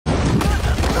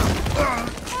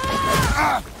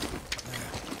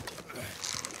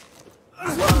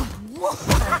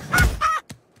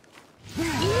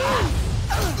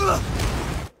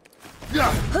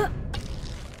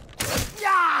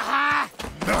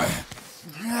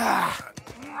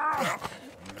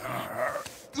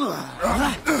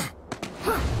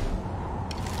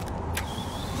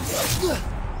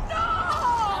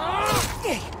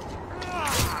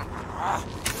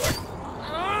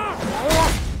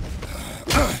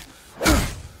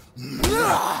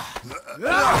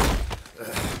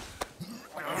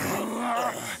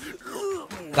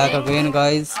Back again,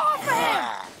 guys.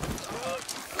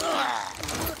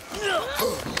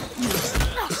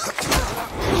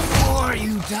 Before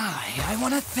you die, I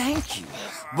want to thank you.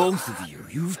 Both of you.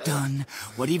 You've done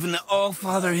what even the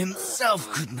Allfather himself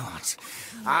could not.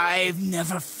 I've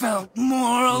never felt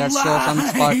more alive. Let's show some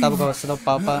Sparta because of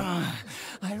Papa.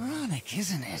 Ironic,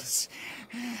 isn't it?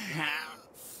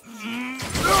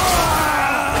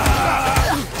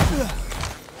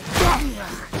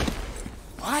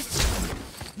 What?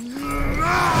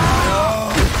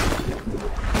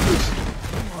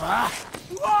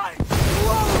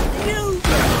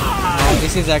 Now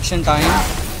this is action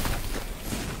time.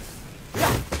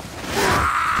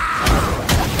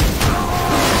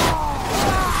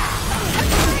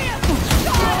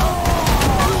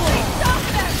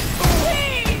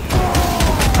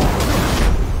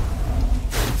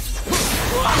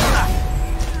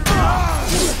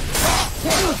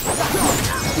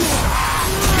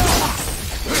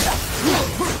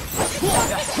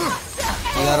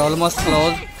 We are almost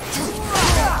close.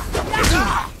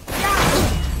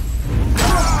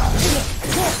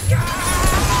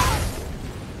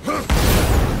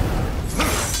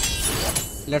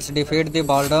 Let's defeat the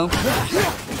Baldur.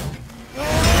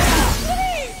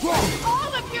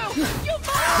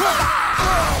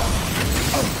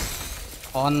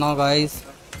 On now, guys.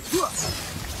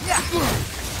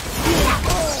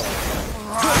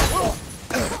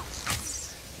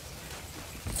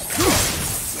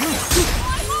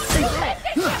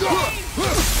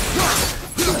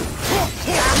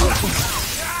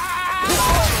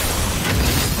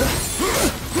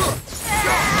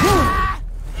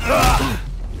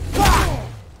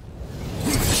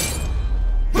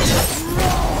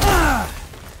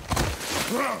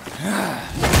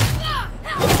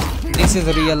 This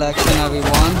is real action,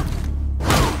 everyone.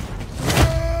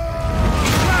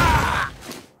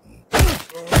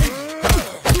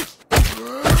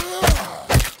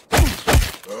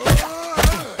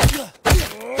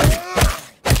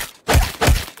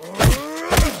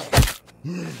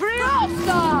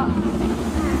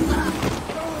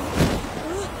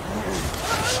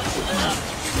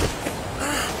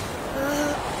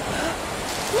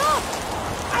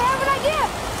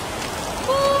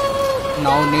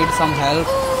 Now need some help.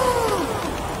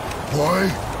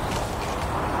 Boy?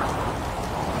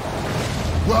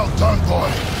 Well done,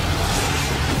 boy.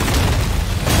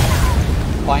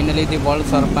 Finally the world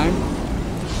serpent.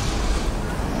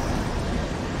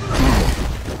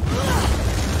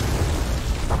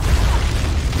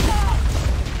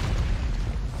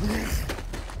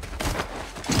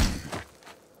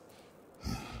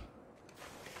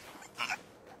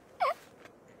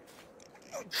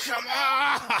 Come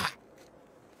on!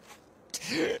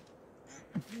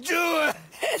 Do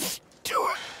it! Do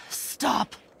it!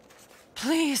 Stop.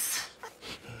 Please.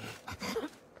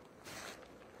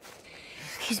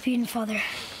 He's beaten, Father.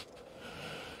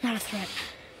 Not a threat.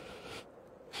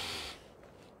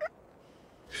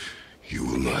 You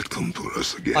will not come for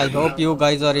us again. I hope you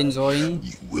guys are enjoying.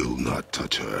 You will not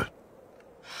touch her.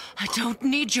 I don't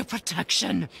need your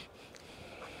protection.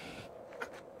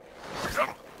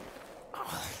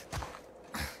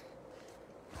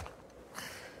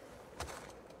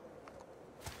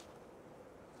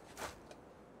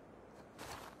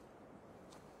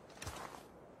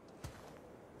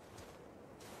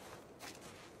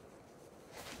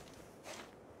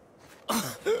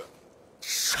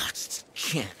 Just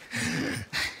can't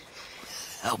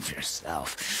help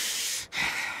yourself,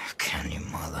 can you,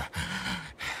 Mother?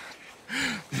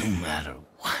 No matter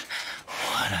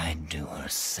what I do or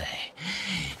say,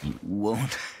 you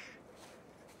won't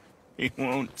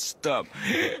stop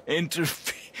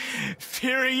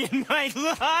interfering in my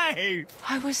life.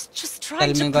 I was just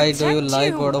trying to Tell me, guys, do you protect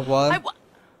like you. God of War?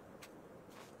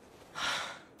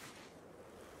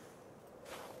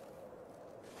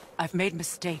 I've made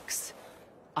mistakes.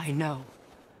 I know.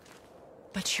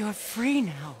 But you're free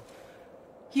now.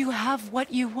 You have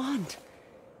what you want.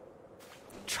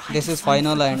 Try This to is find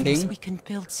final forgiveness. ending. We can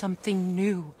build something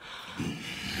new.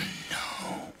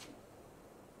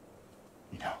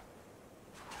 No.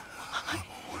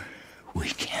 We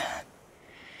can't.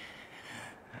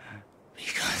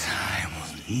 Because I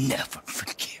will never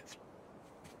forgive.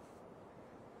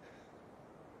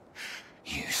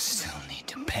 You still need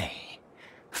to pay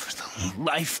for the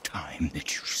lifetime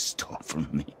that you stole from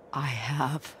me. I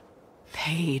have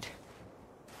paid.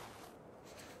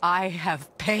 I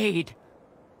have paid.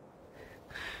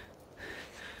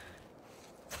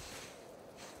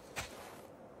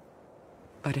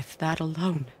 But if that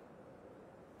alone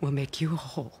will make you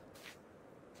whole,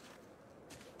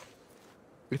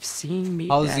 If seeing me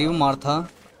How's you, down Martha?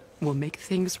 will make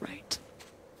things right,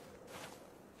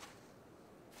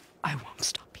 I won't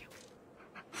stop you.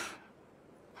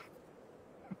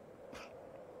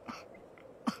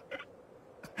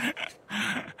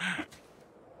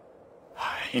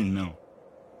 I know.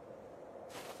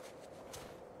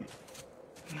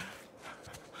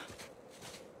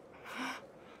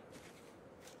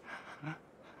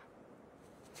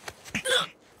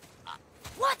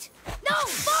 What? No,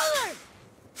 Baldur!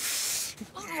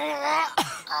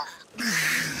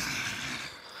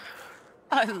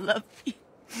 I love you.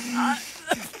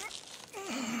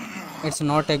 It's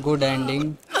not a good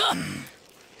ending.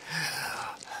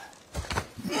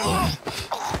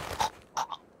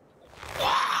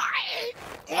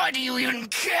 Why do you even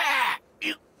care?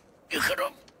 You could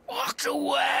have walked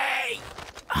away.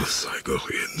 The cycle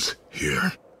ends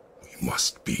here. We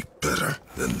must be better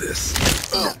than this.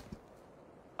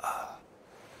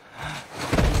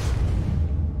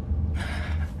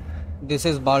 This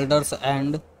is Baldur's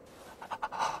end.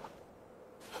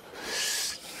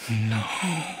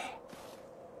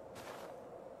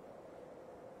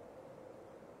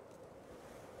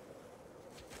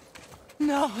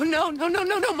 No,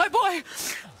 my boy!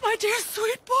 My dear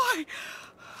sweet boy!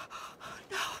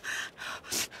 No.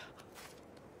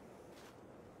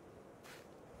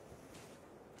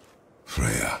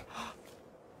 Freya.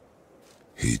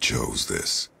 He chose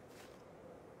this.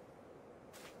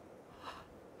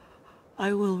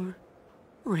 I will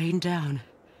rain down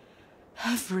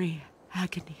every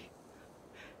agony,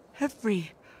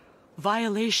 every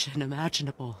violation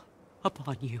imaginable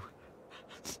upon you.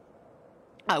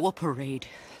 I will parade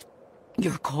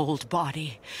your cold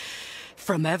body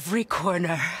from every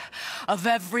corner of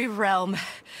every realm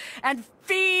and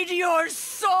feed your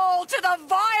soul to the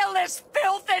vilest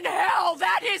filth in hell.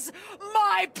 That is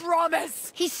my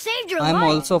promise. He saved your I'm life!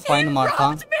 also fine, He Martha.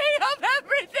 robbed me of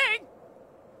everything.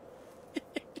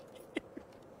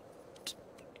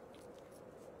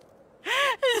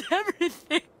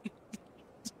 Everything.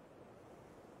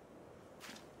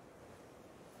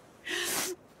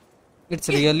 It's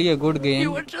really a good You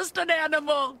game. were just an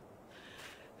animal.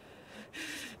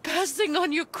 Passing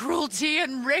on your cruelty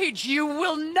and rage, you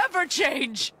will never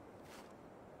change.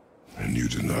 And you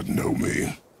do not know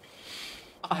me.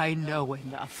 I know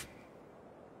enough.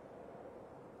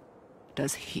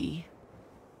 Does he?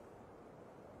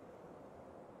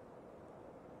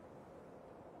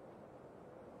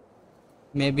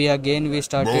 Maybe again we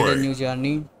started a Boy. new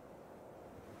journey.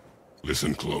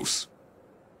 Listen close.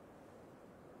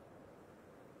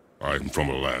 I'm from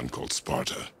a land called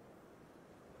Sparta.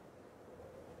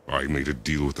 I made a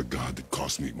deal with a god that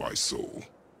cost me my soul.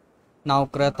 Now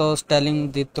Kratos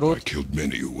telling the I truth. killed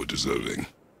many who were deserving.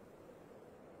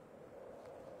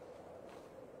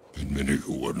 And many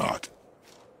who were not.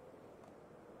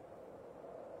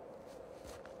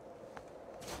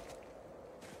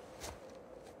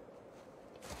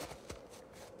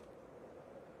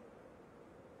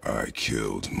 I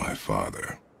killed my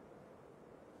father.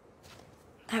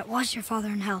 That was your father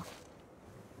in hell.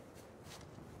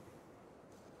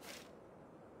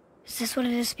 Is this what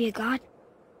it is to be a god?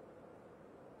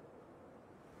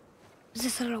 Is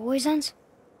this how it always ends?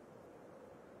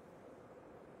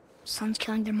 Sons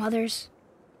killing their mothers?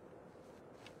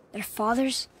 Their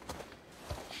fathers?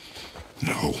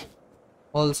 No,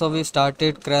 Also we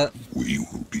started we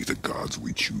will be the gods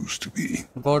we choose to be,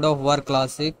 God of War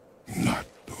Classic. not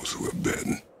those who have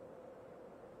been.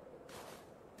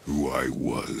 Who I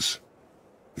was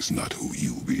is not who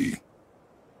you'll be.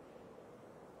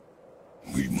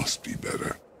 We must be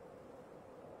better.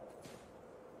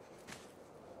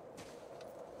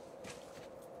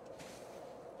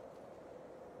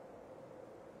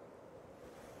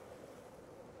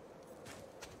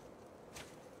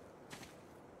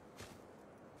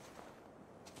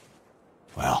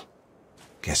 Well,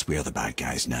 guess we're the bad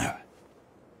guys now.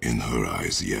 In her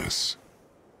eyes, yes.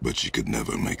 But she could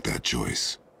never make that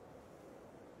choice.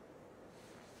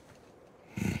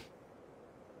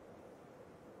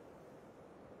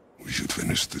 We should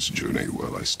finish this journey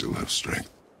while I still have strength.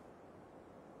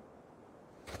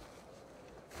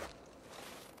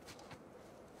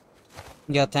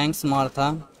 Yeah, thanks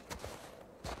Martha.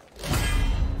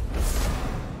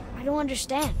 I don't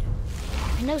understand.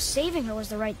 I know saving her was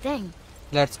the right thing.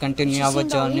 Let's continue She our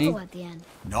seemed all journey. evil at the end.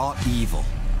 Not evil.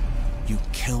 You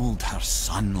killed her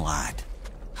son, lad.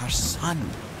 Her son.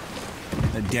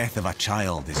 The death of a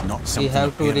child is not something a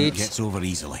have to parent reach- gets over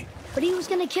easily. But he was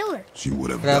gonna kill her. She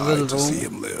would have Travel died to room. see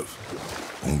him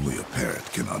live. Only a parent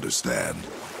can understand.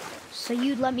 So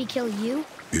you'd let me kill you?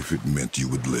 If it meant you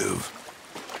would live.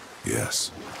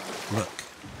 Yes. Look,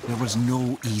 There was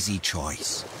no easy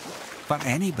choice. For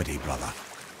anybody, brother.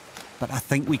 But I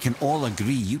think we can all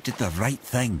agree you did the right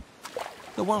thing.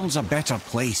 The world's a better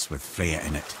place with Freya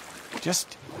in it.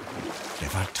 Just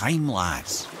give her time,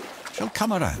 lads. She'll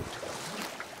come around.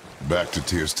 Back to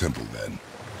Tyr's temple, then.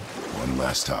 One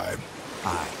last time.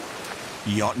 Aye.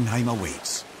 Jotunheim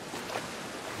awaits.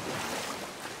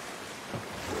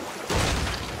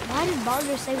 Why did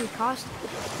Baldur say we cost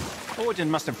him? Odin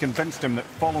must have convinced him that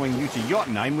following you to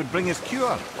Jotunheim would bring his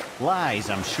cure. Lies,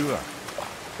 I'm sure.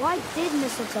 Why did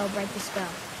mistletoe break the spell?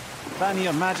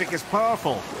 Vanir magic is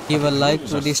powerful. Give a like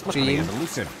Rules to are this slippery stream. and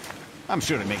elusive. I'm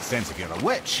sure it makes sense if you're a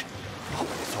witch. Oh,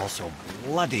 but it's also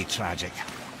bloody tragic.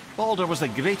 Baldur was the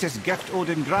greatest gift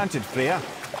Odin granted Freya.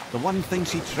 The one thing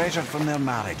she treasured from their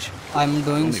marriage. I'm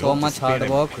doing Only so hope to much spare hard him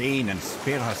work. pain and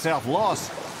spare herself loss.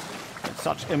 But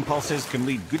such impulses can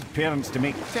lead good parents to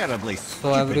make terribly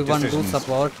So stupid everyone do decisions.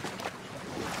 support.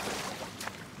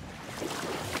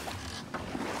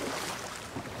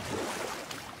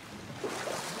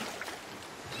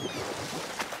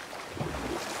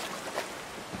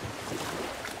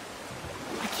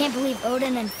 I can't believe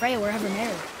Odin and Freya were ever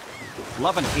married.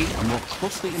 Love and hate are more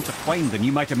closely intertwined than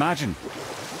you might imagine.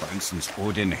 For instance,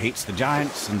 Odin hates the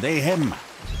giants and they him.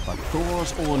 But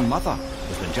Thor's own mother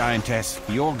was the giantess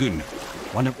Fjorgun,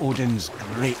 one of Odin's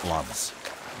great loves.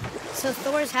 So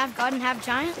Thor's half god and half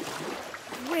giant?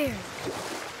 Weird.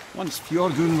 Once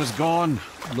Fjorgun was gone,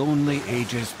 lonely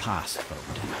ages passed for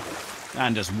Odin.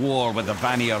 And as war with the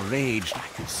Vanir raged, I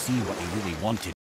could see what he really wanted.